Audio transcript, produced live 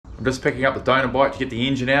I'm just picking up the donor bike to get the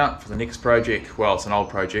engine out for the next project. Well, it's an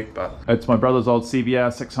old project, but it's my brother's old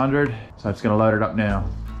CBR 600, so I'm just going to load it up now.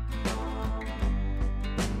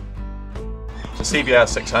 It's a CBR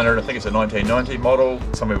 600, I think it's a 1990 model,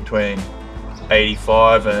 somewhere between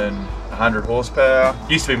 85 and 100 horsepower.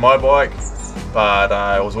 Used to be my bike, but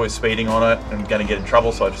I was always speeding on it and going to get in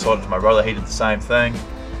trouble, so I decided my brother, he did the same thing.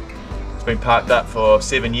 It's been parked up for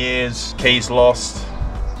 7 years, keys lost,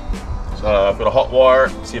 so I've got a hot wire,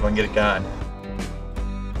 see if I can get it going.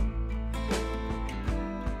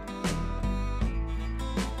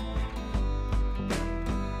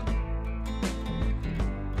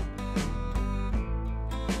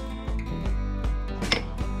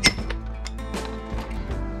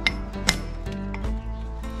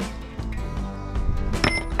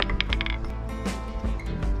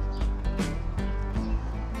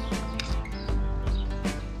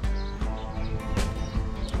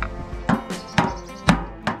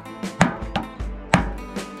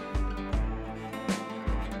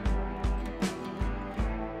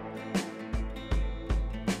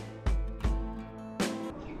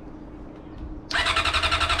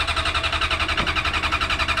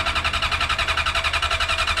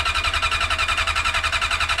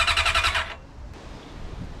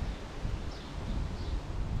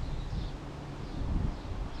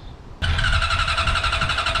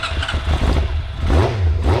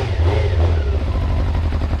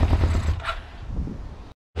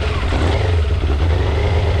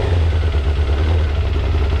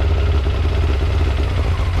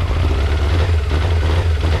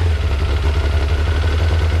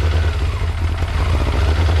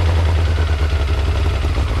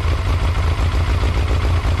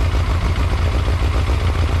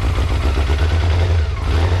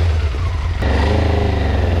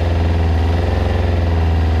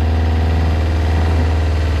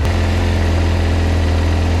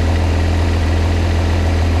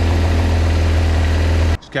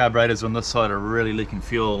 Carburetors on this side are really leaking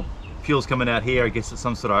fuel. Fuel's coming out here, I guess it's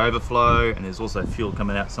some sort of overflow, and there's also fuel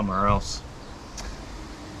coming out somewhere else.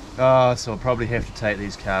 So I'll probably have to take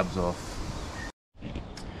these carbs off.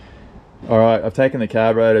 Alright, I've taken the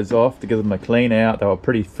carburetors off to give them a clean out. They were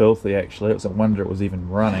pretty filthy actually. It was a wonder it was even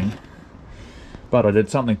running. But I did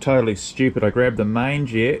something totally stupid. I grabbed the main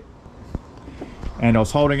jet and I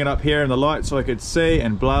was holding it up here in the light so I could see,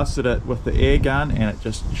 and blasted it with the air gun, and it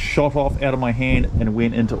just shot off out of my hand and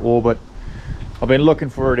went into orbit. I've been looking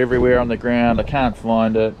for it everywhere on the ground. I can't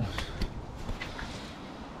find it.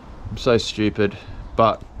 I'm so stupid,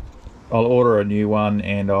 but I'll order a new one,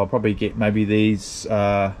 and I'll probably get maybe these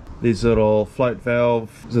little float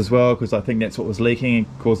valves as well, because I think that's what was leaking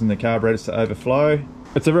and causing the carburetors to overflow.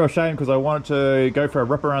 It's a real shame because I wanted to go for a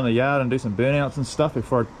rip around the yard and do some burnouts and stuff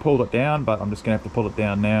before I pulled it down, but I'm just going to have to pull it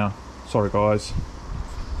down now. Sorry guys.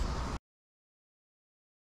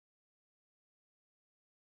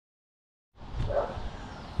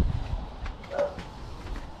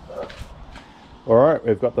 Alright,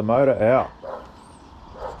 we've got the motor out.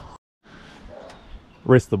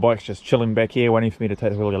 Rest of the bike's just chilling back here waiting for me to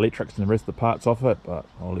take all the electrics and the rest of the parts off it, but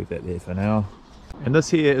I'll leave that there for now. And this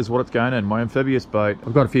here is what it's going in, my Amphibious boat.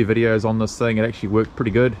 I've got a few videos on this thing, it actually worked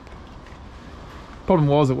pretty good. Problem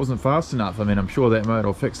was it wasn't fast enough. I mean, I'm sure that motor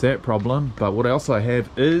will fix that problem, but what else I have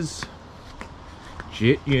is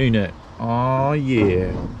jet unit. Oh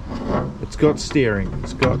yeah, it's got steering,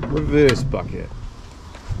 it's got reverse bucket,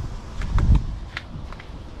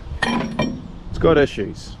 it's got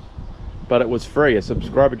issues, but it was free. A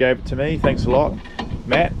subscriber gave it to me, thanks a lot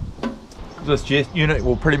Matt. This jet unit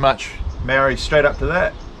will pretty much marry straight up to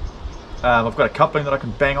that. I've got a coupling that I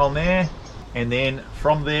can bang on there, and then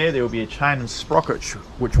from there will be a chain and sprocket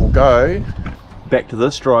which will go back to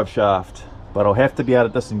this drive shaft, but I'll have to be able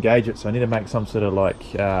to disengage it, so I need to make some sort of like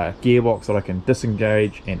gearbox that I can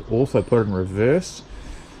disengage and also put it in reverse.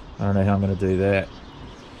 I don't know how I'm going to do that.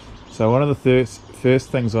 So one of the first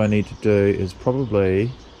things I need to do is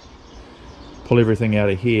probably pull everything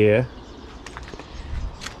out of here,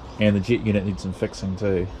 and the jet unit needs some fixing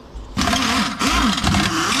too.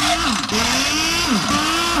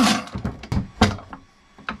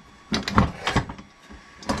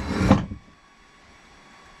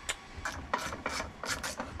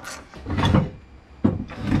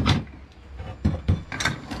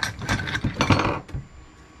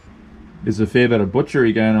 There's a fair bit of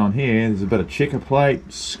butchery going on here. There's a bit of checker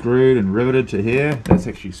plate screwed and riveted to here. That's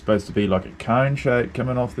actually supposed to be like a cone shape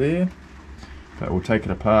coming off there. But we'll take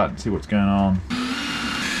it apart and see what's going on.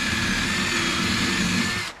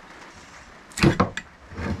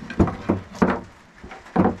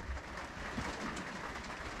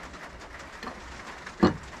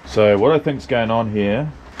 So what I think's going on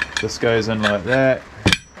here This goes in like that,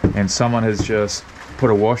 and someone has just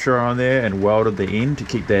put a washer on there and welded the end to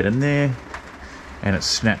keep that in there, and it's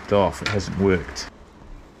snapped off. It hasn't worked.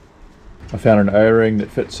 I found an O-ring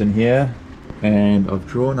that fits in here, and I've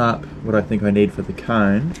drawn up what I think I need for the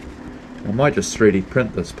cone. I might just 3D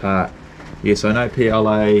print this part. Yes, I know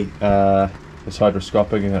PLA is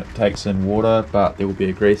hydroscopic and it takes in water, but there will be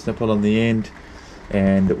a grease nipple on the end,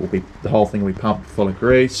 and it will be, the whole thing will be pumped full of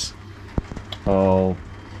grease. I'll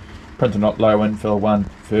print a not low infill one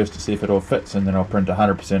first to see if it all fits, and then I'll print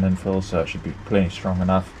 100% infill, so it should be plenty strong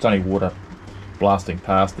enough. It's only water blasting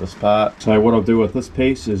past this part. So what I'll do with this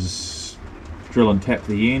piece is drill and tap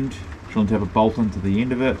the end, drill and tap a bolt into the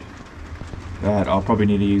end of it. But I'll probably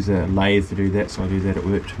need to use a lathe to do that, so I'll do that at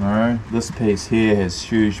work tomorrow. This piece here has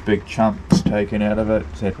huge big chunks taken out of it.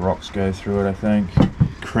 It's had rocks go through it, I think.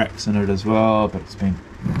 Cracks in it as well, but it's been...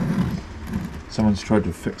 Someone's tried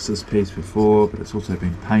to fix this piece before, but it's also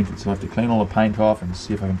been painted, so I have to clean all the paint off and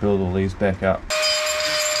see if I can build all these back up.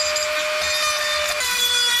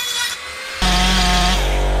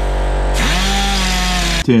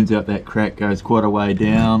 Turns out that crack goes quite a way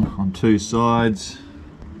down on two sides.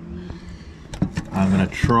 I'm going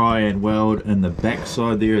to try and weld in the back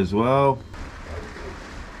side there as well.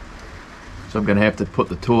 So I'm going to have to put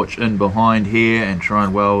the torch in behind here and try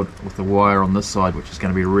and weld with the wire on this side, which is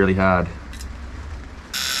going to be really hard.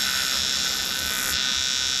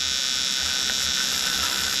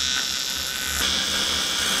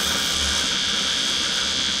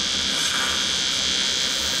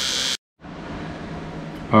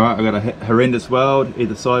 Alright, I've got a horrendous weld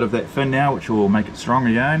either side of that fin now, which will make it strong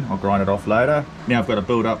again. I'll grind it off later. Now I've got to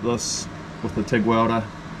build up this with the TIG welder,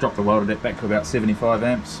 drop the welder back to about 75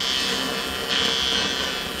 amps.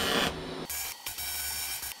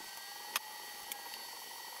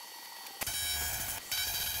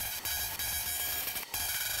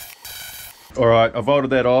 Alright, I've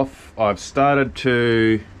welded that off. I've started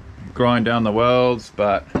to grind down the welds,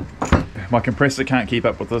 but my compressor can't keep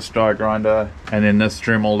up with this die grinder, and then this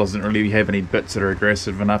Dremel doesn't really have any bits that are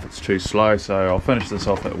aggressive enough. It's too slow, so I'll finish this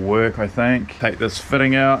off at work, I think. Take this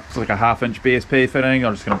fitting out. It's like a 1/2 inch BSP fitting.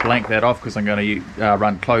 I'm just going to blank that off because I'm going to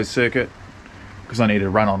run closed circuit, because I need to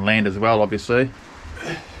run on land as well, obviously.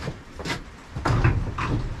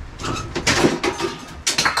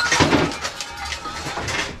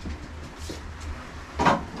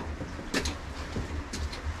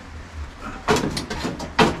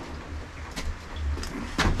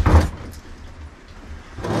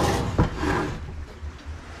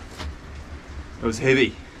 It was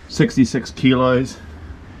heavy, 66 kilos.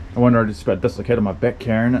 I wonder, I just about dislocated my back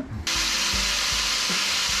carrying it.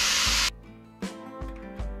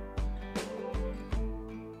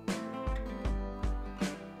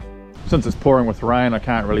 Since it's pouring with rain, I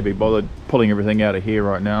can't really be bothered pulling everything out of here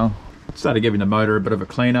right now. Started giving the motor a bit of a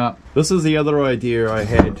clean up. This is the other idea I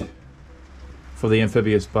had for the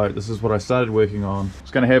Amphibious boat. This is what I started working on.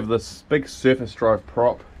 It's going to have this big surface drive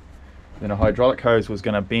prop. Then a hydraulic hose was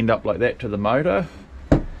going to bend up like that to the motor,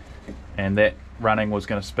 and that running was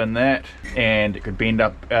going to spin that, and it could bend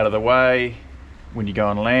up out of the way when you go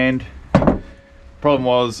on land. Problem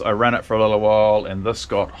was, I ran it for a little while and this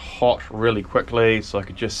got hot really quickly, so I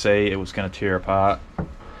could just see it was going to tear apart.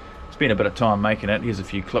 Spent a bit of time making it. Here's a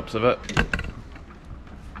few clips of it.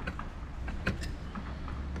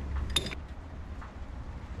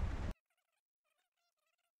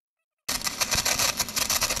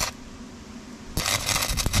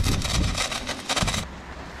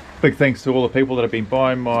 Big thanks to all the people that have been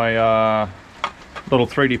buying my little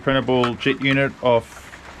 3D printable jet unit off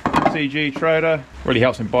CG Trader. Really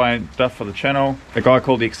helps me buying stuff for the channel. A guy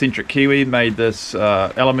called the Eccentric Kiwi made this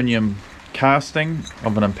aluminium casting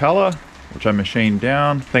of an impeller, which I machined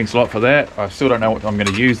down. Thanks a lot for that. I still don't know what I'm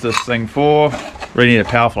going to use this thing for. Really need a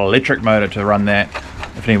powerful electric motor to run that,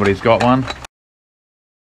 if anybody's got one.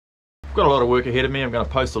 I've got a lot of work ahead of me. I'm going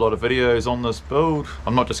to post a lot of videos on this build.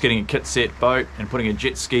 I'm not just getting a kit set boat and putting a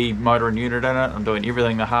jet ski motor and unit in it. I'm doing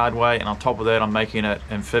everything the hard way, and on top of that I'm making it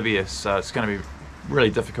amphibious, so it's going to be really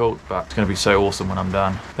difficult, but it's going to be so awesome when I'm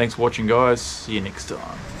done. Thanks for watching, guys. See you next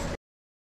time.